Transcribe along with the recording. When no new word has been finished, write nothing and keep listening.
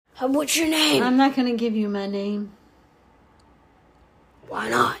What's your name? I'm not going to give you my name. Why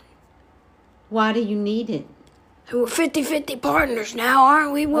not? Why do you need it? We're 50-50 partners now,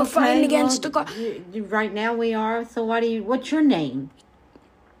 aren't we? We're fighting against the car. Right now we are. So what's your name?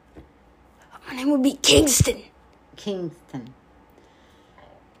 My name would be Kingston. Kingston.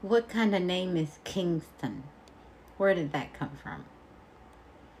 What kind of name is Kingston? Where did that come from?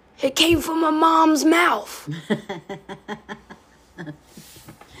 It came from my mom's mouth.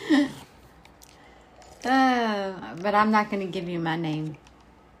 But I'm not going to give you my name.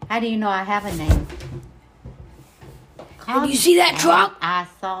 How do you know I have a name? Did you see that truck? I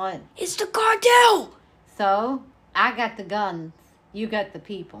saw it. It's the cartel. So, I got the guns. You got the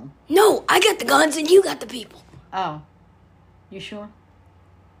people. No, I got the guns and you got the people. Oh. You sure?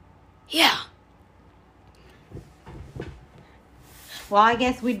 Yeah. Well, I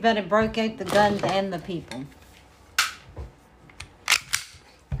guess we'd better break out the guns and the people.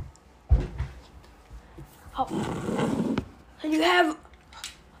 Oh. And you have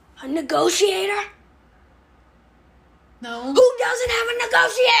a negotiator? No. Who doesn't have a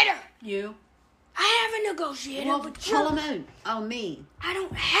negotiator? You. I have a negotiator. Well, but pull him out. Oh, me. I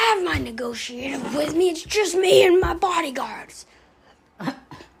don't have my negotiator with me. It's just me and my bodyguards. A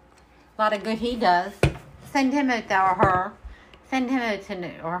lot of good he does. Send him out there or her. Send him out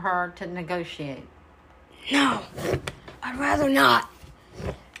or her to negotiate. No, I'd rather not.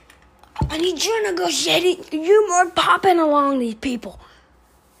 I need you negotiating. You more popping along these people.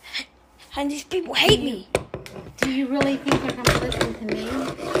 And these people hate me. Do you really think they're going to listen to me?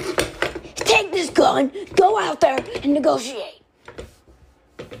 Take this gun, go out there and negotiate.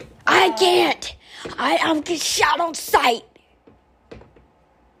 I can't. I'll get shot on sight.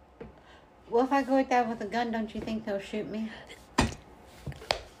 Well, if I go out there with a gun, don't you think they'll shoot me?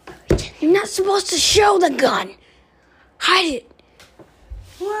 You're not supposed to show the gun. Hide it.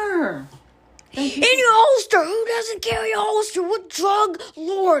 Where? In your holster. Who doesn't carry a holster? What drug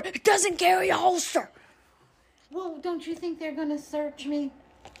lord doesn't carry a holster? Well, don't you think they're going to search me?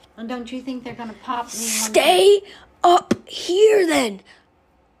 And don't you think they're going to pop me? Stay up here then.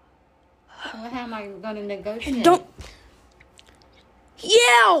 Well, how am I going to negotiate? Don't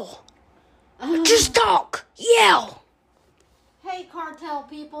yell. Just talk. Yell. Hey, cartel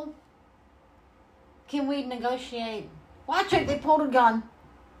people. Can we negotiate? Watch it. They pulled a gun.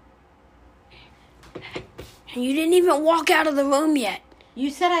 And you didn't even walk out of the room yet. You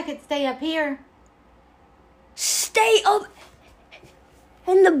said I could stay up here. Stay up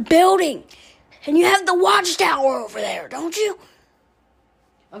in the building. And you have the watchtower over there, don't you?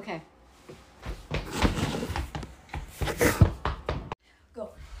 Okay.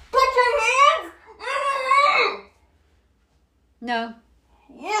 Go. Put your hands on the line. No.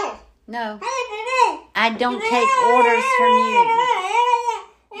 Yeah. No. I don't take orders from you.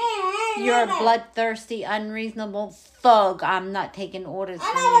 You're a bloodthirsty, unreasonable thug. I'm not taking orders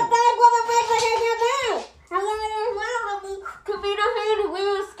from you. To be the hand, we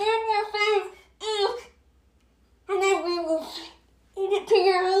will skin your face, and then we will eat it to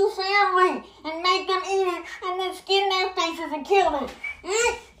your whole family, and make them eat it, and then skin their faces and kill them.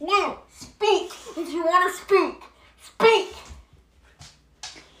 Now, speak if you want to speak. Speak.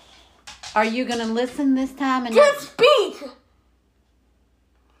 Are you going to listen this time? And Just speak.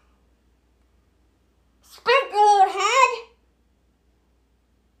 Speak, old hag.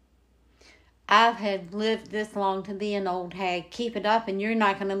 I've lived this long to be an old hag. Keep it up and you're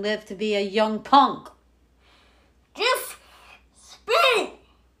not going to live to be a young punk. Just speak.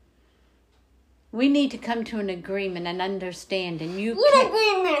 We need to come to an agreement and understanding. What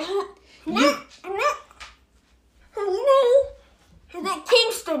agreement? That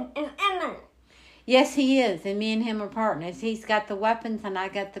Kingston is in there. Yes, he is. And me and him are partners. He's got the weapons and I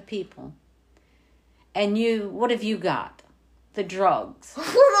got the people. And you, what have you got? The drugs.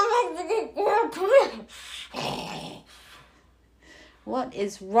 What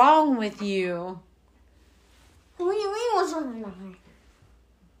is wrong with you? What do you mean what's wrong?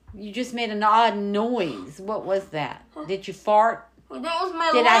 You just made an odd noise. What was that? Did you fart? Well, that was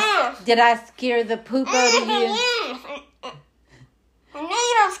my laugh. Did I scare the poop out of you? I know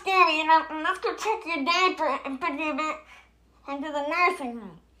you don't scare me enough to check your diaper and put you back into the nursing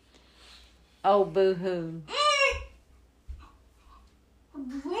home. Oh, boo-hoo.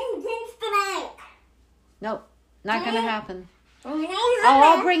 Bring Kingston out. Nope, not going to happen. Oh,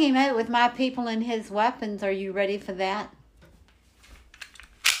 I'll bring him out with my people and his weapons. Are you ready for that?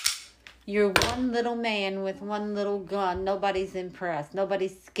 You're one little man with one little gun. Nobody's impressed.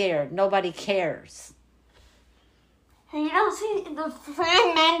 Nobody's scared. Nobody cares. You don't see the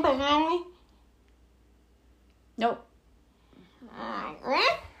fine man behind me? Nope.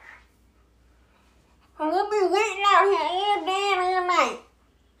 Right?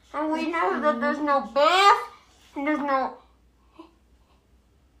 that there's no bath, and there's no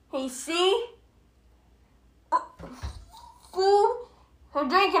AC, food, or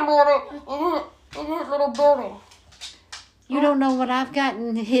drinking water in his little building. You don't know what I've got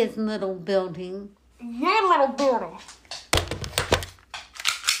in his little building. Your little building.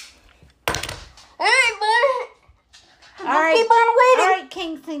 Alright, bud. All right. Keep on waiting. All right,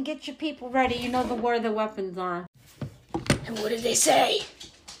 Kingston, get your people ready. You know where the weapons are. And what did they say?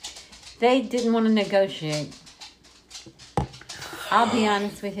 They didn't want to negotiate. I'll be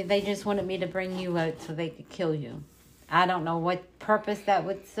honest with you. They just wanted me to bring you out so they could kill you. I don't know what purpose that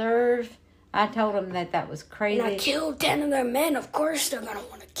would serve. I told them that was crazy. When I killed 10 of their men, of course they're going to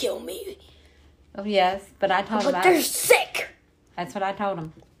want to kill me. Oh, yes, but I told them... But they're sick. That's what I told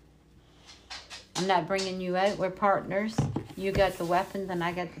them. I'm not bringing you out. We're partners. You got the weapons and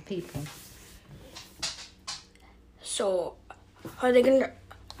I got the people. So, are they going to...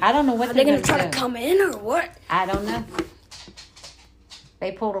 I don't know what Are they're they going going to try to come in or what? I don't know.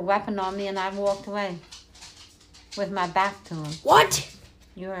 They pulled a weapon on me and I walked away with my back to them. What?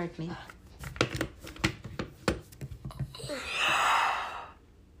 You heard me.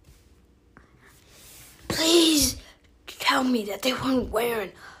 Please tell me that they weren't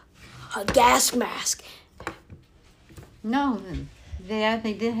wearing a gas mask. No,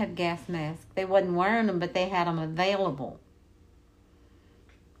 they did have gas masks. They wasn't wearing them, but they had them available.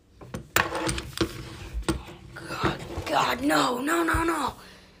 God, no.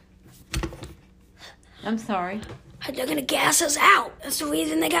 I'm sorry. They're going to gas us out. That's the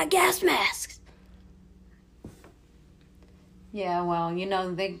reason they got gas masks. Yeah, well, you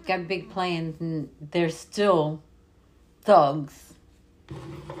know, they got big plans and they're still thugs.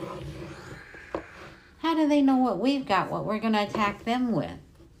 How do they know what we've got, what we're going to attack them with?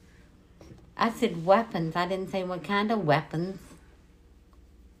 I said weapons. I didn't say what kind of weapons.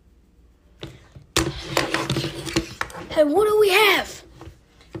 And what do we have?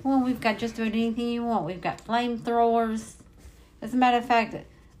 Well, we've got just about anything you want. We've got flamethrowers. As a matter of fact,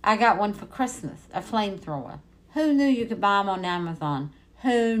 I got one for Christmas, a flamethrower. Who knew you could buy them on Amazon?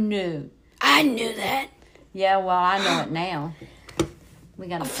 Who knew? I knew that. Yeah, well, I know it now. We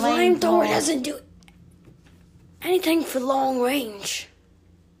got a flamethrower doesn't do anything for long range.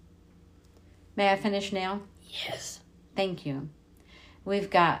 May I finish now? Yes. Thank you. We've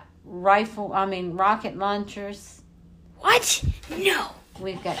got rocket launchers. What? No.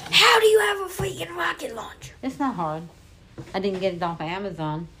 We've got... How do you have a freaking rocket launcher? It's not hard. I didn't get it off of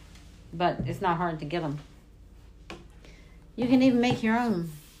Amazon, but it's not hard to get them. You can even make your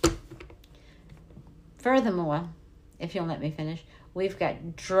own. Furthermore, if you'll let me finish, we've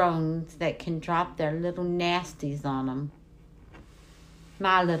got drones that can drop their little nasties on them.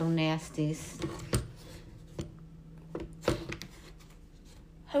 My little nasties.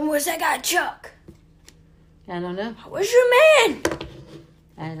 And where's that guy Chuck? I don't know. Where's your man?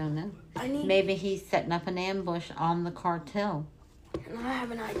 I don't know. Maybe he's setting up an ambush on the cartel. And I have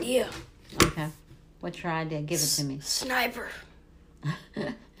an idea. Okay. What's your idea? Give it to me. Sniper.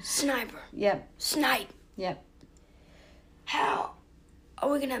 Sniper. Yep. Snipe. Yep. How are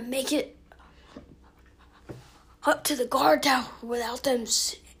we going to make it up to the guard tower without them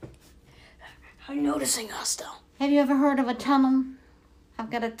noticing us, though? Have you ever heard of a tunnel? I've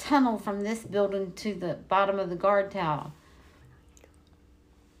got a tunnel from this building to the bottom of the guard tower.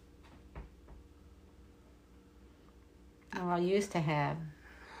 Oh, I used to have.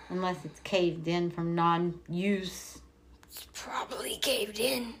 Unless it's caved in from non-use. It's probably caved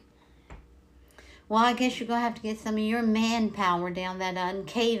in. Well, I guess you're going to have to get some of your manpower down there to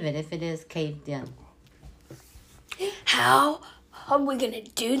uncave it if it is caved in. How are we going to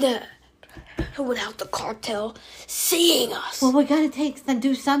do that without the cartel seeing us? Well, we got to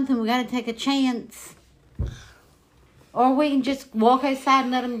do something. We got to take a chance. Or we can just walk outside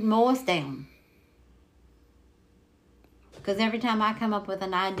and let them mow us down. Because every time I come up with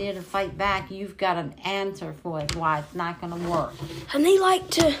an idea to fight back, you've got an answer for it, why it's not going to work. And they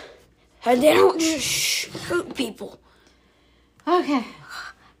don't just shoot people. Okay.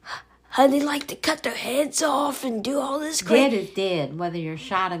 And they like to cut their heads off and do all this crap. Dead is dead. Whether you're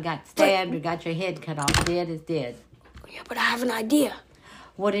shot or got stabbed or got your head cut off, dead is dead. Yeah, but I have an idea.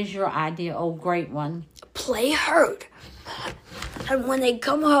 What is your idea, oh great one? Play herd. And when they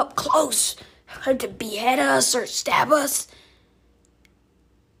come up close to behead us or stab us,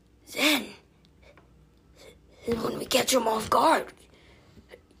 then when we catch them off guard.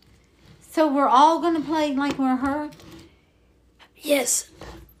 So we're all going to play like we're hurt? Yes.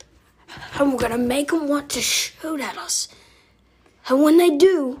 And we're going to make them want to shoot at us. And when they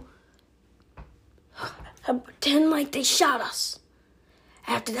do, I'll pretend like they shot us.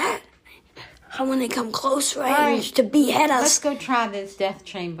 After that, How when they come close range right. to behead us. Let's go try this death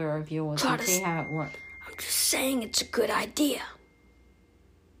chamber of yours and see how it works. I'm just saying it's a good idea.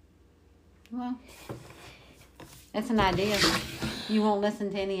 Well, it's an idea. You won't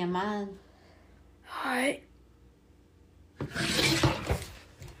listen to any of mine. All right.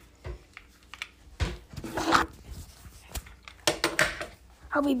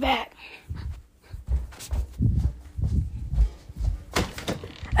 I'll be back.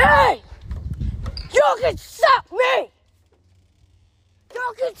 Hey! Y'all can suck me!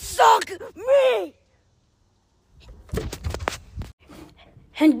 Y'all can suck me!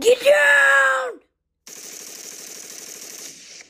 And get down!